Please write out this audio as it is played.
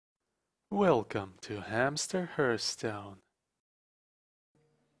Welcome to Hamster Hearthstone.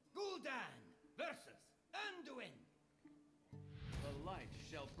 Gul'dan versus Anduin. The light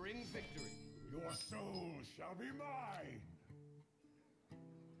shall bring victory. Your soul shall be mine.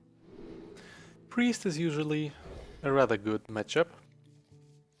 Priest is usually a rather good matchup.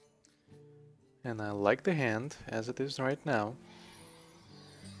 And I like the hand as it is right now.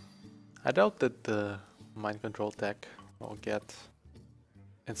 I doubt that the mind control tech will get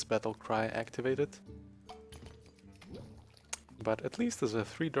its battle cry activated. But at least as a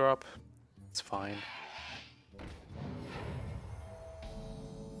 3-drop, it's fine.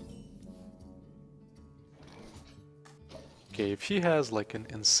 Okay, if he has like an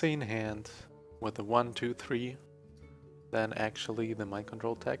insane hand with a 1, 2, 3, then actually the mind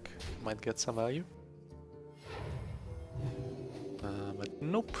control tech might get some value. But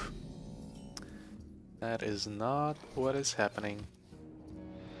nope. That is not what is happening.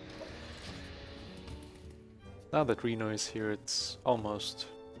 Now that Reno is here, it's almost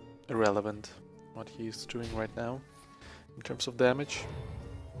irrelevant what he's doing right now in terms of damage.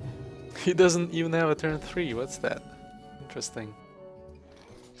 He doesn't even have a turn 3, what's that? Interesting.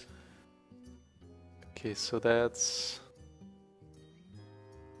 Okay, so that's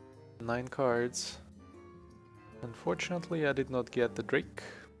 9 cards. Unfortunately, I did not get the Drake.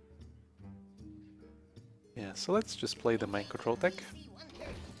 Yeah, so let's just play the mind control tech.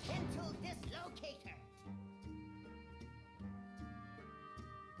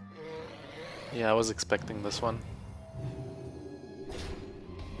 Yeah, I was expecting this one.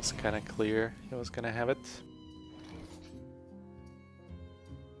 It's kind of clear he was gonna have it.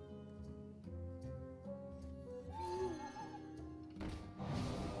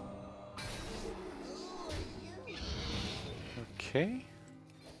 Okay.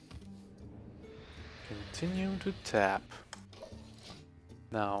 Continue to tap.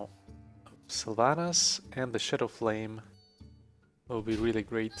 Now, Sylvanas and the Shadow Flame will be really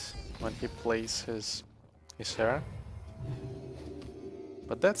great when he plays his Ysera.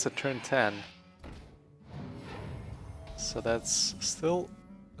 But that's a turn 10. So that's still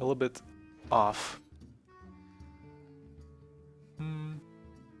a little bit off.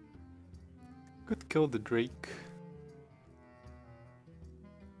 Could kill the Drake.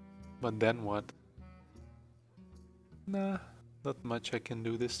 But then what? Nah, not much I can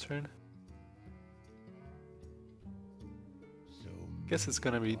do this turn. Guess it's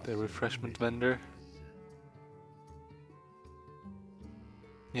gonna be the refreshment vendor.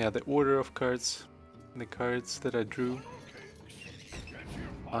 Yeah, the order of cards, the cards that I drew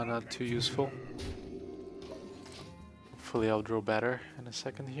are not too useful. Hopefully I'll draw better in a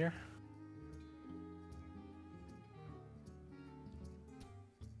second here.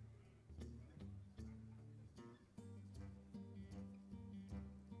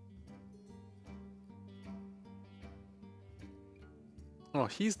 Oh,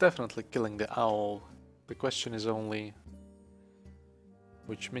 he's definitely killing the owl. The question is only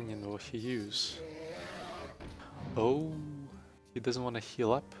which minion will he use? Oh, he doesn't want to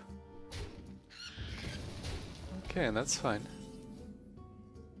heal up. Okay, that's fine.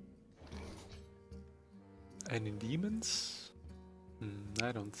 Any demons?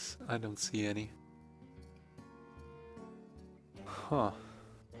 I don't see any. Huh.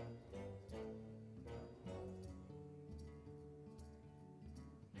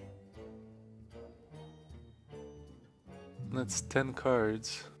 That's 10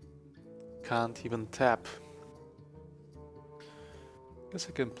 cards. Can't even tap. Guess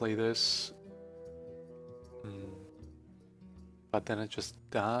I can play this. But then it just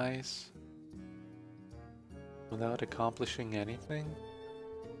dies without accomplishing anything.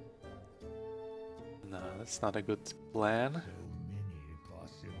 No, that's not a good plan.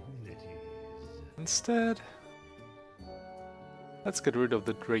 Instead, let's get rid of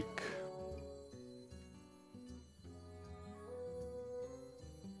the Drake.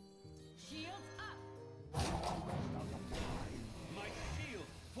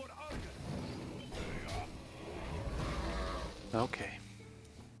 Okay.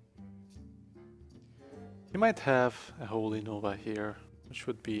 He might have a Holy Nova here, which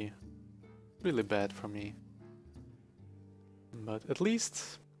would be really bad for me. But at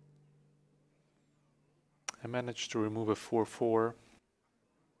least I managed to remove a 4/4.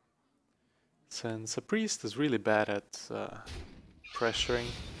 Since a priest is really bad at pressuring.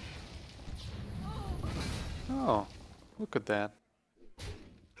 Oh, look at that.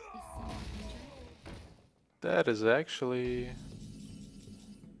 That is actually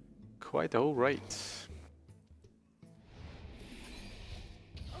quite alright.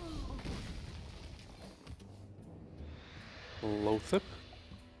 Lothip.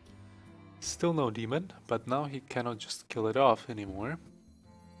 Still no demon, but now he cannot just kill it off anymore.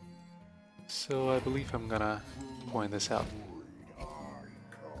 So I believe I'm gonna point this out.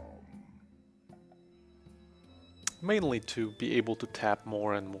 Mainly to be able to tap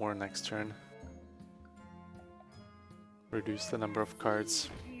more and more next turn. Reduce the number of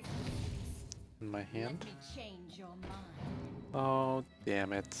cards in my hand. Oh,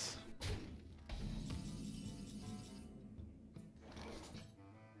 damn it.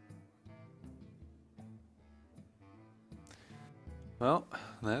 Well,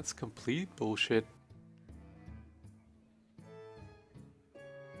 that's complete bullshit.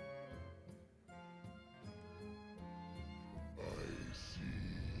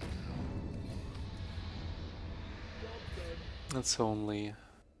 That's only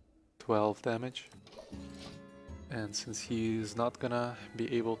 12 damage. And since he's not gonna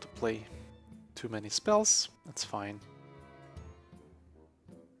be able to play too many spells, that's fine.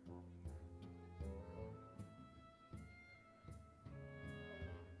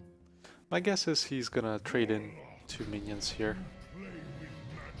 My guess is he's gonna trade in 2 minions here.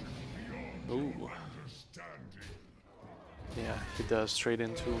 Ooh. Yeah, he does trade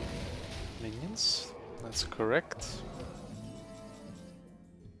in 2 minions. That's correct.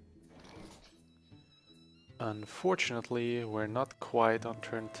 Unfortunately, we're not quite on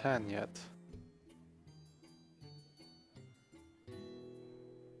turn 10 yet.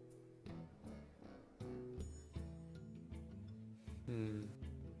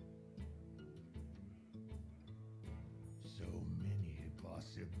 So many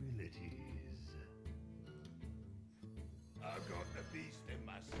possibilities. I've got the beast in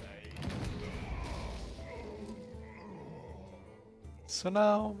my sight. So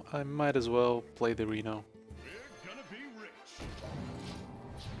now I might as well play the Reno. We're gonna be rich.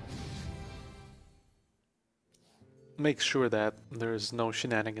 Make sure that there's no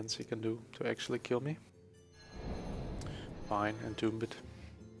shenanigans he can do to actually kill me. Fine, entomb it.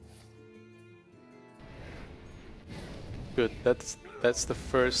 Good, that's the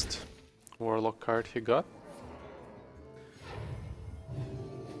first Warlock card he got.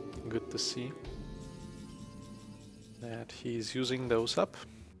 Good to see that he's using those up.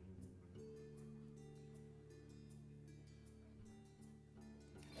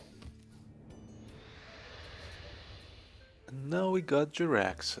 And now we got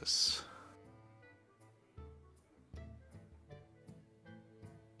Jiraxis.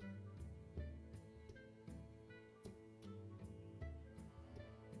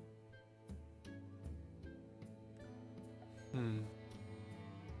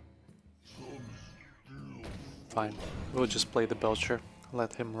 Fine, we'll just play the Belcher,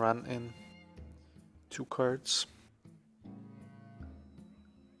 let him run in 2 cards.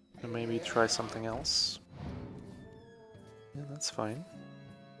 And maybe try something else. Yeah, that's fine.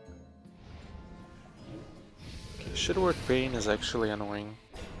 Okay, Shitword Bane is actually annoying.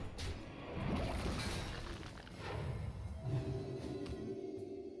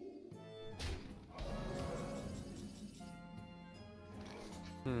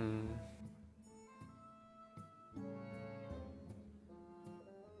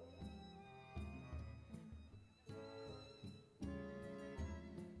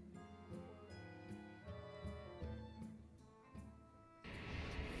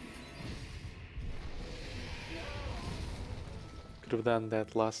 Could have done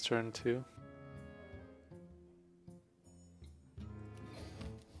that last turn too.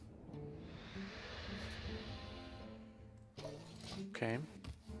 Okay.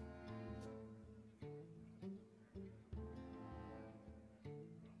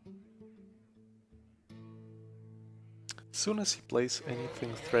 As soon as he plays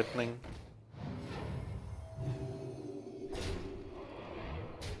anything threatening,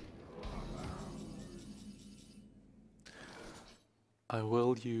 I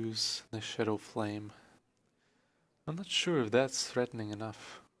will use the Shadow Flame. I'm not sure if that's threatening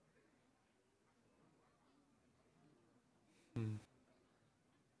enough.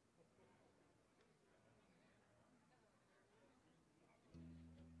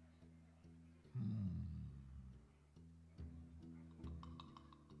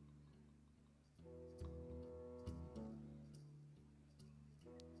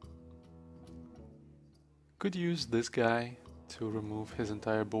 Could use this guy to remove his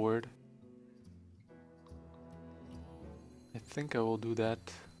entire board. I think I will do that.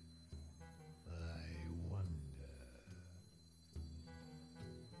 I wonder.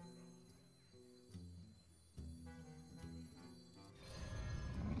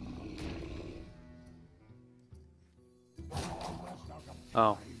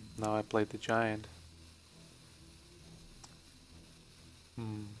 Oh, now I played the giant.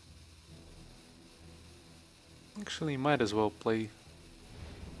 Actually, might as well play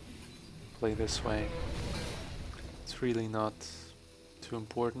this way. It's really not too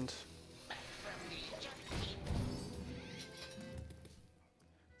important.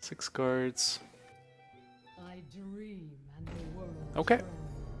 6 cards. I dream and the world Okay.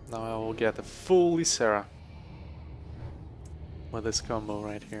 turns. Now I will get a full Ysera with this combo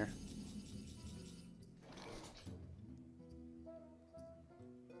right here.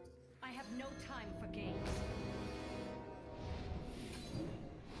 I have no time for games.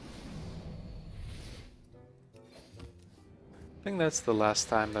 I think that's the last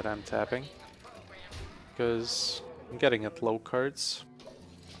time that I'm tapping, because I'm getting at low cards.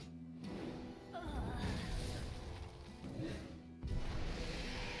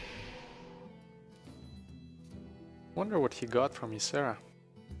 Wonder what he got from Ysera.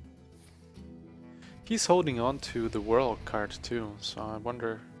 He's holding on to the Warlock card too, so I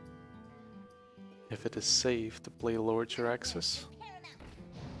wonder if it is safe to play lower tier access.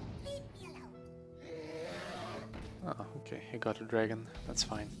 Oh, okay, he got a dragon, that's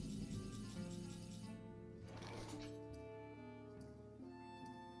fine.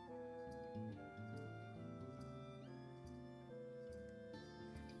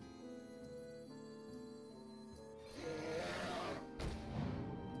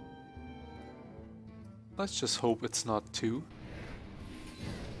 Let's just hope it's not 2.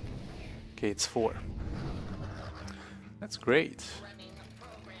 Okay, it's 4. That's great. I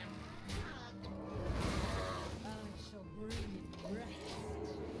shall bring rest.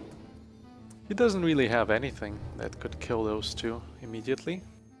 He doesn't really have anything that could kill those two immediately.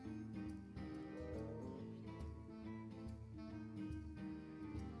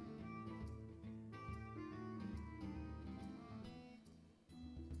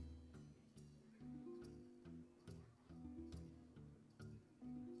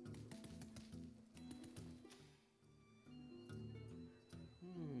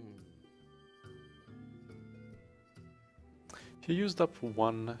 He used up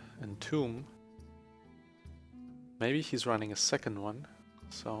 1 Entomb. Maybe he's running a second one,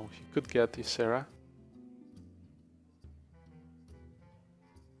 so he could get Ysera.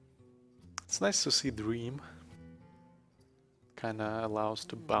 It's nice to see Dream. Kinda allows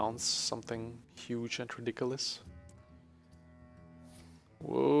to bounce something huge and ridiculous.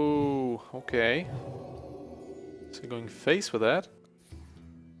 Whoa, okay. Is he going face with that?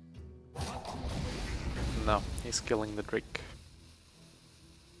 No, he's killing the Drake.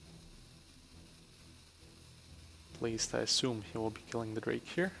 At least I assume he will be killing the Drake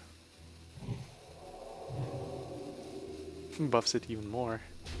here. Buffs it even more.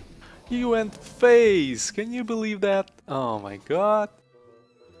 He went face! Can you believe that? Oh my god.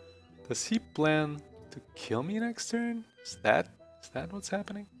 Does he plan to kill me next turn? Is that what's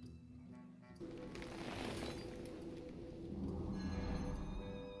happening?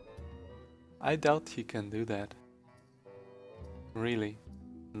 I doubt he can do that. Really?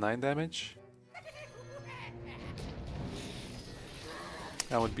 9 damage?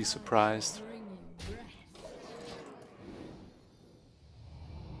 I would be surprised. Bringing rest.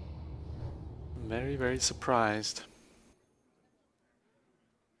 Very, very surprised.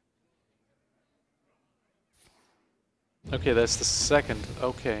 Okay, that's the second.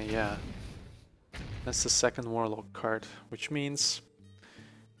 Okay, yeah. That's the second Warlock card, which means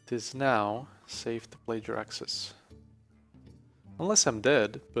it is now safe to play Jaraxxus. Unless I'm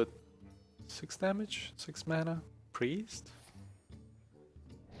dead, but 6 damage, 6 mana, Priest?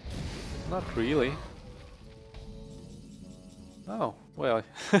 Not really. Oh, well,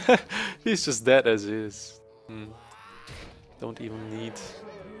 he's just dead as is. Don't even need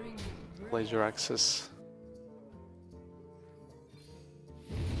Pleasure Access.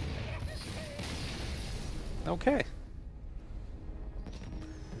 Okay.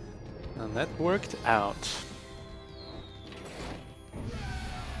 And that worked out.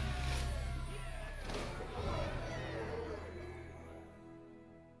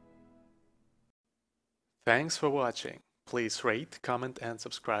 Thanks for watching. Please rate, comment and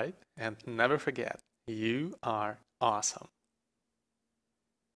subscribe. And never forget, you are awesome.